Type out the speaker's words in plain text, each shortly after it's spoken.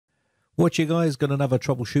What you guys, got another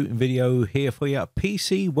troubleshooting video here for you.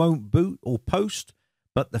 PC won't boot or post,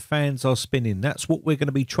 but the fans are spinning. That's what we're going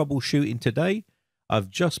to be troubleshooting today. I've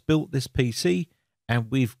just built this PC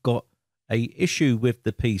and we've got a issue with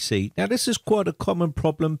the PC. Now this is quite a common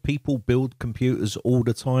problem. People build computers all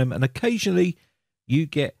the time and occasionally you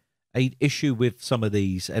get an issue with some of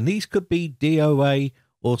these, and these could be DOA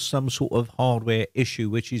or some sort of hardware issue,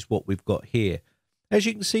 which is what we've got here. As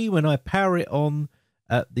you can see, when I power it on,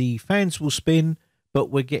 the fans will spin, but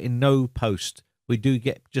we're getting no post. We do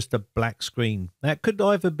get just a black screen. That could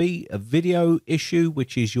either be a video issue,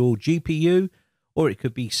 which is your GPU, or it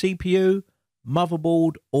could be CPU,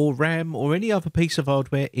 motherboard, or RAM, or any other piece of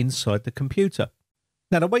hardware inside the computer.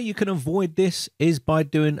 Now, the way you can avoid this is by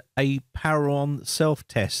doing a power on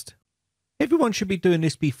self-test. Everyone should be doing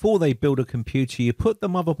this before they build a computer. You put the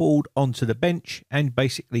motherboard onto the bench and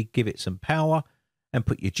basically give it some power and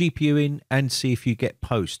put your GPU in and see if you get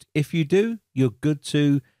post. If you do, you're good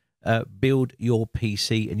to build your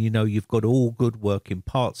PC, and you know you've got all good working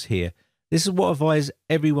parts here. This is what I advise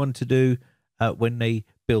everyone to do when they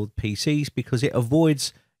build PCs, because it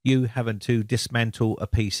avoids you having to dismantle a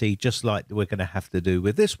PC just like we're going to have to do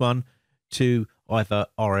with this one to either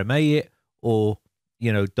RMA it or,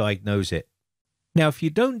 you know, diagnose it. Now, if you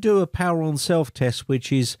don't do a power on self-test,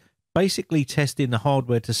 which is basically testing the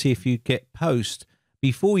hardware to see if you get post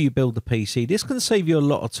before you build the PC, this can save you a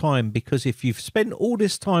lot of time, because if you've spent all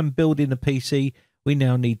this time building a PC, we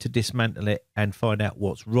now need to dismantle it and find out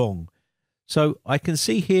what's wrong. So I can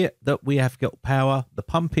see here that we have got power. The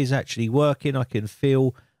pump is actually working. I can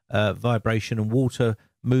feel vibration and water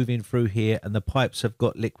moving through here, and the pipes have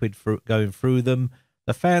got liquid going through them.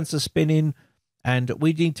 The fans are spinning, and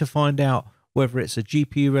we need to find out whether it's a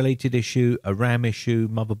GPU related issue, a RAM issue,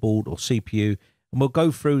 motherboard, or CPU, and we'll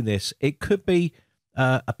go through this. It could be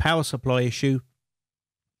a power supply issue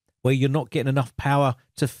where you're not getting enough power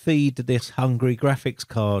to feed this hungry graphics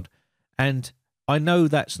card, and I know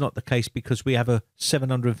that's not the case because we have a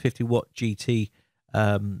 750 watt GT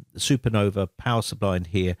Supernova power supply in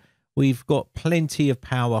here. We've got plenty of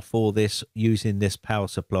power for this using this power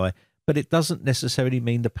supply, but it doesn't necessarily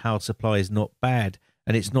mean the power supply is not bad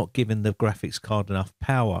and it's not giving the graphics card enough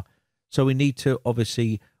power. So we need to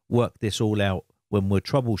obviously work this all out when we're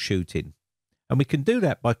troubleshooting. And we can do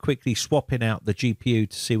that by quickly swapping out the GPU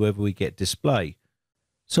to see whether we get display.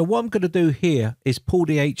 So what I'm going to do here is pull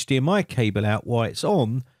the HDMI cable out while it's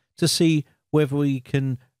on to see whether we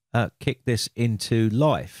can kick this into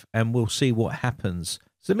life, and we'll see what happens.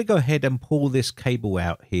 So let me go ahead and pull this cable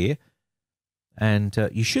out here, and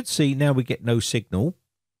you should see now we get no signal,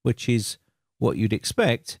 which is what you'd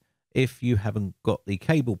expect if you haven't got the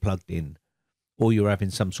cable plugged in or you're having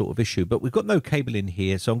some sort of issue. But we've got no cable in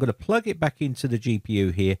here, so I'm going to plug it back into the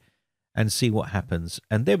GPU here and see what happens.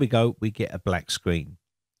 And there we go, we get a black screen.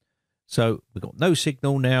 So we've got no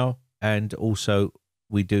signal now, and also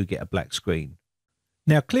we do get a black screen.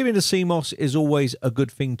 Now, clearing the CMOS is always a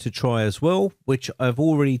good thing to try as well, which I've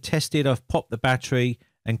already tested. I've popped the battery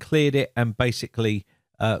and cleared it and basically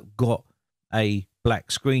got a black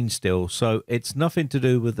screen still. So it's nothing to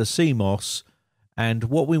do with the CMOS. And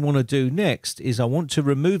what we want to do next is I want to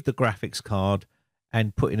remove the graphics card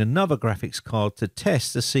and put in another graphics card to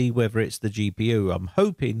test to see whether it's the GPU. I'm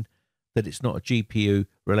hoping that it's not a GPU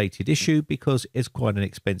related issue because it's quite an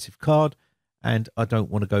expensive card, and I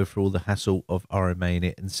don't want to go through all the hassle of RMAing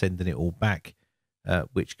it and sending it all back,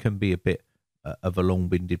 which can be a bit of a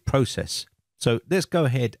long-winded process. So let's go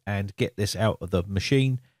ahead and get this out of the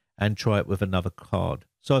machine and try it with another card.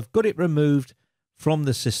 So I've got it removed from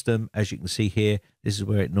the system. As you can see here, this is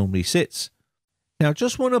where it normally sits. Now,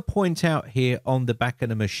 just want to point out here on the back of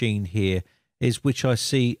the machine here is, which I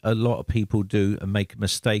see a lot of people do and make a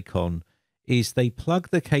mistake on, is they plug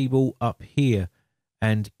the cable up here.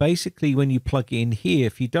 And basically when you plug it in here,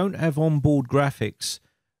 if you don't have onboard graphics,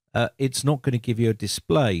 it's not going to give you a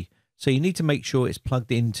display. So you need to make sure it's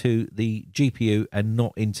plugged into the GPU and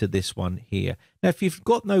not into this one here. Now, if you've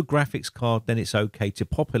got no graphics card, then it's okay to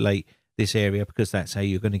populate this area because that's how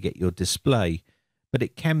you're going to get your display. But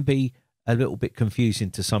it can be a little bit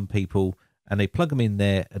confusing to some people, and they plug them in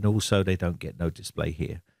there and also they don't get no display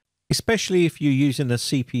here. Especially if you're using a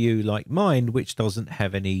CPU like mine, which doesn't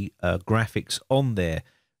have any graphics on there.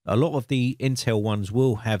 A lot of the Intel ones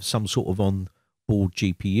will have some sort of on-board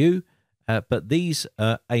GPU, but these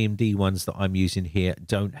AMD ones that I'm using here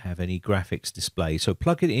don't have any graphics display. So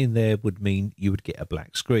plugging it in there would mean you would get a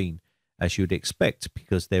black screen, as you'd expect,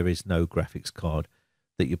 because there is no graphics card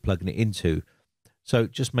that you're plugging it into. So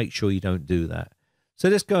just make sure you don't do that. So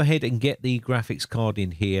let's go ahead and get the graphics card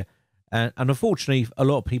in here And unfortunately, a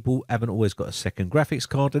lot of people haven't always got a second graphics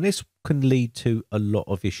card, and this can lead to a lot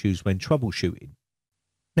of issues when troubleshooting.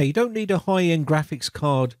 Now, you don't need a high-end graphics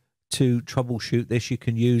card to troubleshoot this. You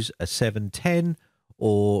can use a 710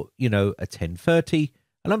 or, a 1030.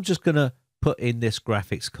 And I'm just going to put in this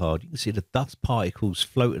graphics card. You can see the dust particles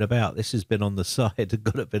floating about. This has been on the side and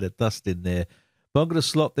got a bit of dust in there. But I'm going to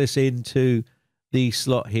slot this into the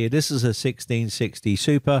slot here. This is a 1660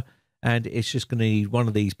 Super, and it's just going to need one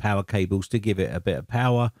of these power cables to give it a bit of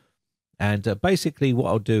power. And basically what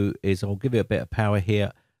I'll do is I'll give it a bit of power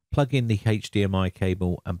here, plug in the HDMI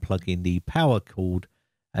cable and plug in the power cord,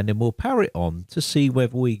 and then we'll power it on to see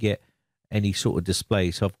whether we get any sort of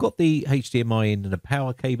display. So I've got the HDMI in and the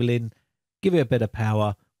power cable in, give it a bit of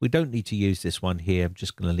power. We don't need to use this one here. I'm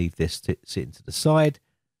just going to leave this sitting to the side.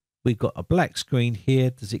 We've got a black screen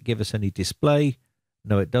here. Does it give us any display?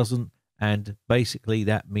 No, it doesn't. And basically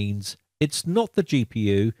that means it's not the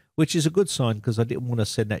GPU, which is a good sign because I didn't want to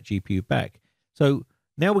send that GPU back. So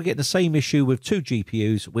now we're getting the same issue with two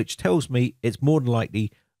GPUs, which tells me it's more than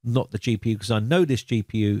likely not the GPU because I know this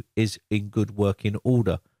GPU is in good working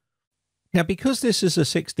order. Now, because this is a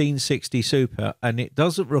 1660 Super and it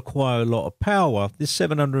doesn't require a lot of power, this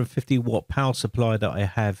 750 watt power supply that I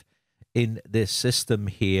have in this system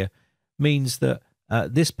here means that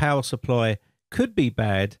this power supply could be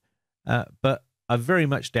bad, but I very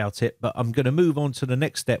much doubt it. But I'm going to move on to the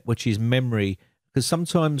next step, which is memory, because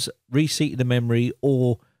sometimes reseating the memory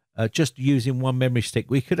or just using one memory stick,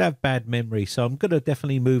 we could have bad memory. So I'm going to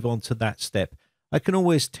definitely move on to that step. I can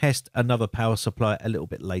always test another power supply a little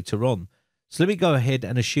bit later on. So let me go ahead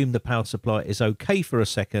and assume the power supply is okay for a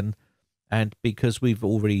second. And because we've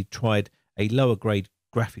already tried a lower grade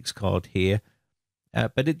graphics card here,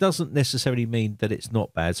 but it doesn't necessarily mean that it's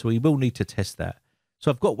not bad. So we will need to test that.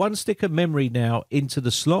 So I've got one stick of memory now into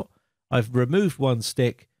the slot. I've removed one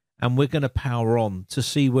stick and we're going to power on to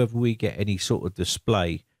see whether we get any sort of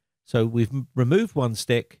display. So we've removed one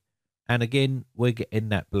stick and again, we're getting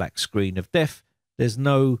that black screen of death. There's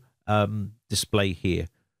no display here.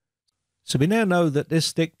 So we now know that this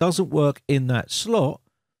stick doesn't work in that slot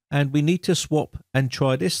and we need to swap and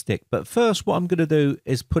try this stick. But first, what I'm going to do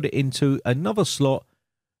is put it into another slot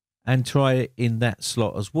and try it in that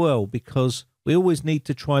slot as well, because we always need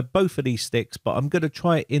to try both of these sticks. But I'm going to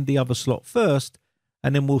try it in the other slot first,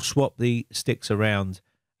 and then we'll swap the sticks around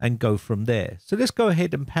and go from there. So let's go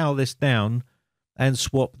ahead and power this down and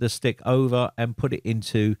swap the stick over and put it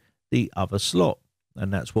into the other slot.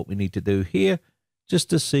 And that's what we need to do here, just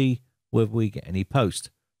to see whether we get any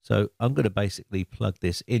post. So I'm going to basically plug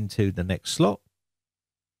this into the next slot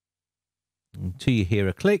until you hear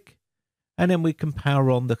a click, and then we can power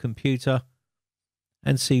on the computer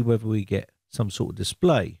and see whether we get some sort of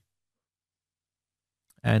display.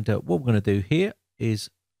 And what we're going to do here is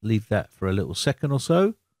leave that for a little second or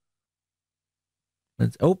so.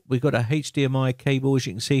 And oh, we've got a HDMI cable, as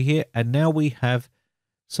you can see here, and now we have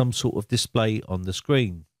some sort of display on the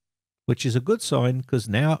screen, which is a good sign because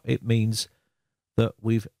now it means that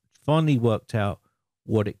we've finally worked out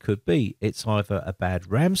what it could be. It's either a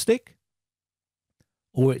bad RAM stick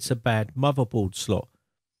or it's a bad motherboard slot,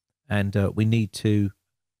 and we need to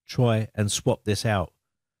try and swap this out.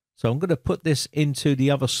 So I'm going to put this into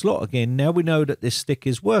the other slot again. Now we know that this stick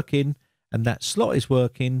is working and that slot is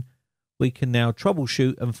working. We can now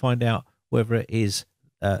troubleshoot and find out whether it is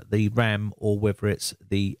the RAM or whether it's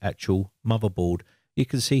the actual motherboard. You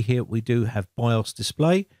can see here we do have BIOS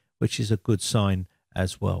display, which is a good sign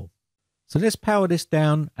as well. So let's power this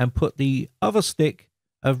down and put the other stick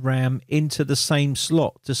of RAM into the same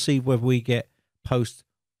slot to see whether we get post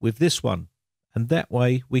with this one. And that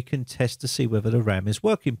way we can test to see whether the RAM is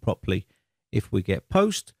working properly. If we get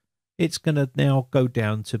post, it's going to now go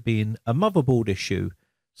down to being a motherboard issue.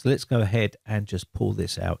 So let's go ahead and just pull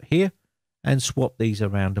this out here and swap these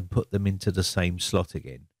around and put them into the same slot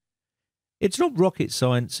again. It's not rocket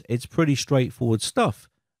science. It's pretty straightforward stuff.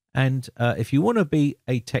 And if you want to be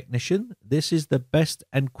a technician, this is the best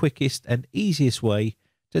and quickest and easiest way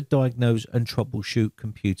to diagnose and troubleshoot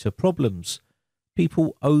computer problems.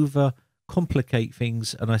 People overcomplicate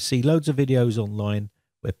things, and I see loads of videos online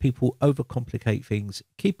where people overcomplicate things.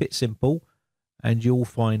 Keep it simple and you'll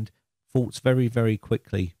find faults very, very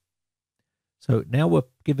quickly. So now we're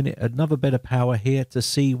giving it another bit of power here to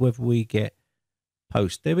see whether we get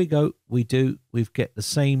post. There we go. We do. We've got the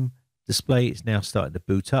same display. It's now starting to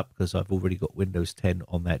boot up because I've already got Windows 10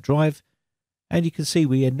 on that drive. And you can see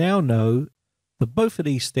we now know that both of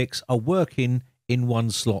these sticks are working in one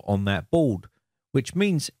slot on that board, which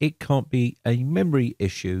means it can't be a memory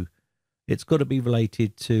issue. It's got to be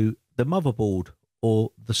related to the motherboard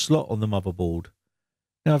or the slot on the motherboard.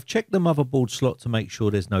 Now I've checked the motherboard slot to make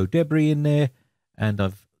sure there's no debris in there, and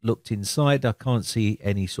I've looked inside. I can't see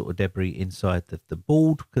any sort of debris inside the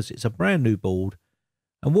board because it's a brand new board.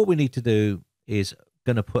 And what we need to do is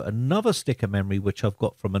going to put another stick of memory, which I've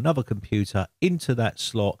got from another computer, into that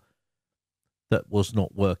slot that was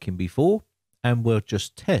not working before, and we'll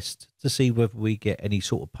just test to see whether we get any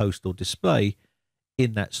sort of post or display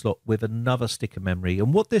in that slot with another stick of memory.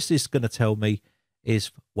 And what this is going to tell me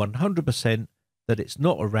is 100% that it's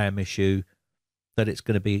not a RAM issue, that it's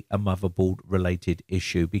going to be a motherboard related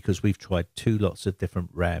issue, because we've tried 2 lots of different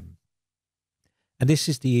RAM. And this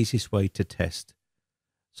is the easiest way to test.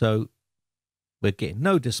 So we're getting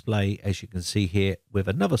no display, as you can see here, with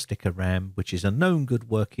another stick of RAM, which is a known good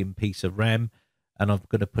working piece of RAM, and I'm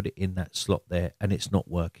going to put it in that slot there, and it's not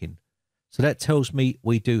working. So that tells me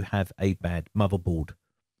we do have a bad motherboard.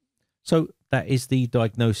 So that is the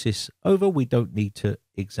diagnosis over. We don't need to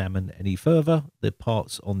examine any further the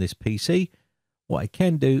parts on this PC. What I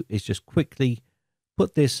can do is just quickly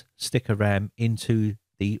put this stick of RAM into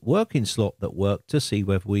the working slot that worked to see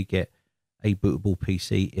whether we get a bootable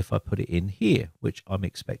PC if I put it in here, which I'm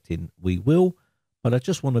expecting we will, but I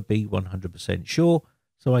just want to be 100% sure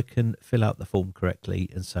so I can fill out the form correctly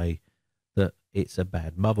and say that it's a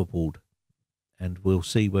bad motherboard. And we'll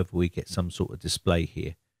see whether we get some sort of display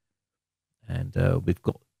here. And we've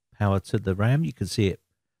got power to the RAM. You can see it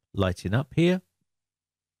lighting up here.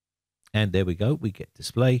 And there we go. We get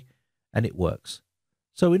display and it works.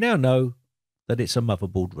 So we now know that it's a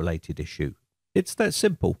motherboard related issue. It's that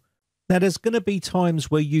simple. Now there's going to be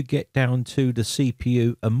times where you get down to the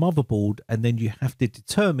CPU and motherboard, and then you have to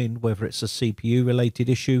determine whether it's a CPU related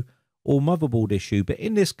issue or motherboard issue. But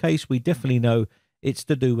in this case, we definitely know it's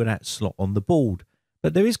to do with that slot on the board.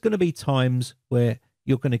 But there is going to be times where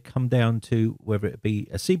you're going to come down to whether it be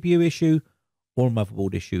a CPU issue or a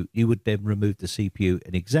motherboard issue. You would then remove the CPU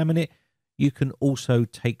and examine it. You can also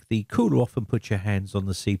take the cooler off and put your hands on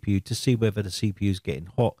the CPU to see whether the CPU is getting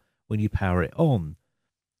hot when you power it on.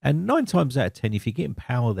 And 9 times out of 10, if you're getting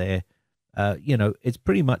power there, you know, it's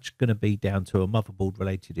pretty much going to be down to a motherboard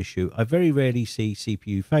related issue. I very rarely see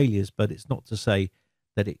CPU failures, but it's not to say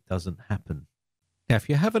that it doesn't happen. Now, if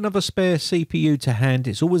you have another spare CPU to hand,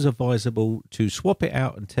 it's always advisable to swap it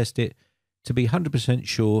out and test it to be 100%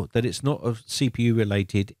 sure that it's not a CPU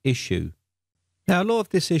related issue. Now, a lot of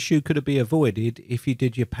this issue could have been avoided if you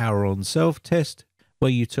did your power on self test, where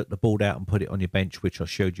you took the board out and put it on your bench, which I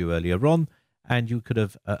showed you earlier on. And you could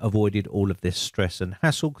have avoided all of this stress and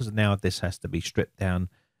hassle, because now this has to be stripped down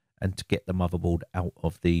and to get the motherboard out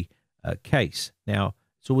of the case. Now,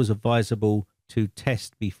 it's always advisable to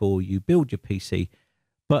test before you build your PC.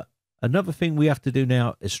 But another thing we have to do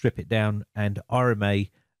now is strip it down and RMA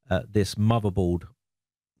this motherboard,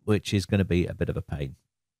 which is going to be a bit of a pain.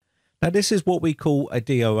 Now, this is what we call a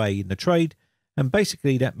DOA in the trade, and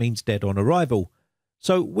basically that means dead on arrival.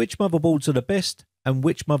 So which motherboards are the best? And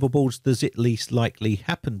which motherboards does it least likely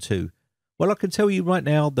happen to? Well, I can tell you right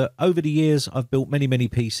now that over the years, I've built many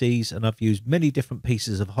PCs and I've used many different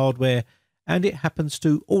pieces of hardware, and it happens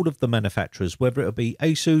to all of the manufacturers, whether it be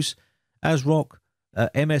Asus, ASRock,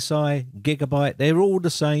 MSI, Gigabyte, they're all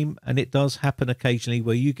the same, and it does happen occasionally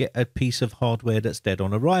where you get a piece of hardware that's dead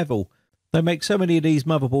on arrival. They make so many of these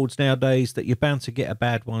motherboards nowadays that you're bound to get a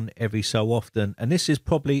bad one every so often, and this is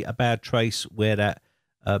probably a bad trace where that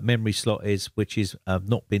memory slot is, which is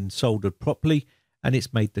not been soldered properly, and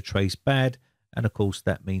it's made the trace bad, and of course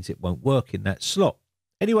that means it won't work in that slot.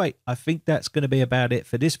 Anyway, I think that's going to be about it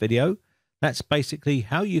for this video. That's basically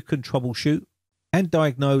how you can troubleshoot and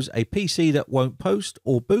diagnose a PC that won't post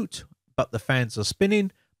or boot, but the fans are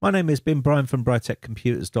spinning. My name has been Brian from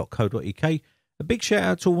briteccomputers.co.uk. A big shout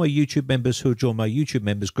out to all my YouTube members who have joined my YouTube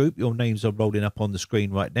members group. Your names are rolling up on the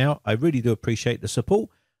screen right now. I really do appreciate the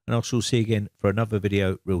support. And I shall see you again for another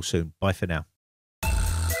video real soon. Bye for now.